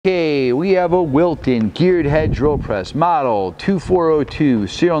we have a Wilton Gared head drill press, model 2402,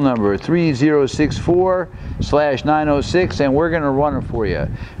 serial number 3064/906, and we're going to run it for you.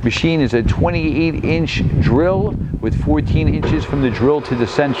 Machine is a 28-inch drill with 14 inches from the drill to the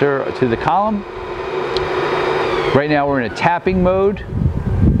center to the column. Right now we're in a tapping mode.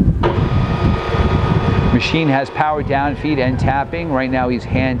 Machine has power down feed and tapping. Right now he's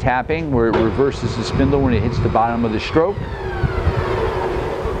hand tapping, where it reverses the spindle when it hits the bottom of the stroke.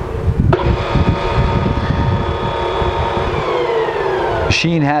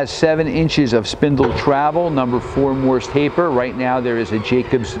 Machine has 7 inches of spindle travel, number 4 Morse taper. Right now there is a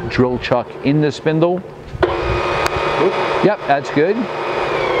Jacobs drill chuck in the spindle. Yep, that's good.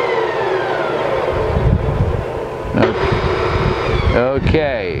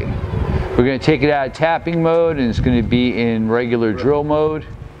 Okay, we're going to take it out of tapping mode and it's going to be in regular drill mode.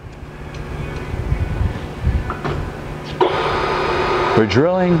 We're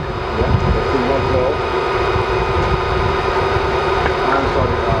drilling.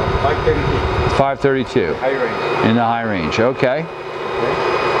 532. High range. In the high range, okay.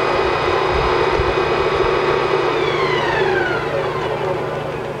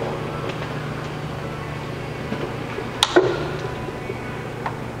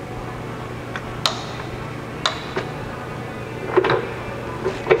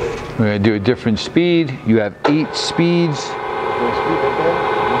 We're going to do a different speed. You have 8 speeds.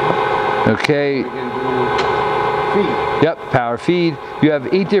 Okay. Yep, power feed. You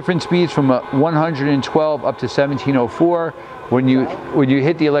have 8 different speeds from 112 up to 1704. When you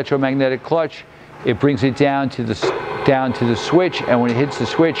hit the electromagnetic clutch, it brings it down to the switch, and when it hits the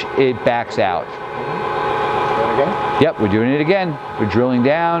switch, it backs out. Yep, we're doing it again. We're drilling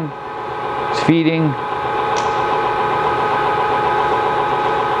down. It's feeding.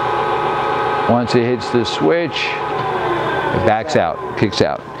 Once it hits the switch, it backs out, kicks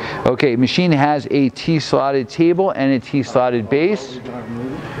out. Okay, machine has a T-slotted table and a T-slotted base.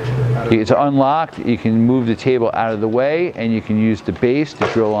 It's unlocked. You can move the table out of the way, and you can use the base to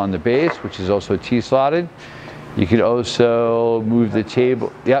drill on the base, which is also T-slotted. You can also move the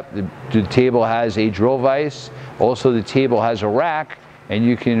table. Yep, the table has a drill vise. Also, the table has a rack, and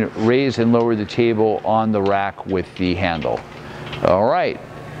you can raise and lower the table on the rack with the handle. All right.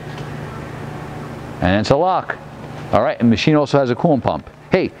 And it's a lock. All right, and the machine also has a coolant pump.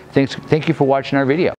 Hey, thank you for watching our video.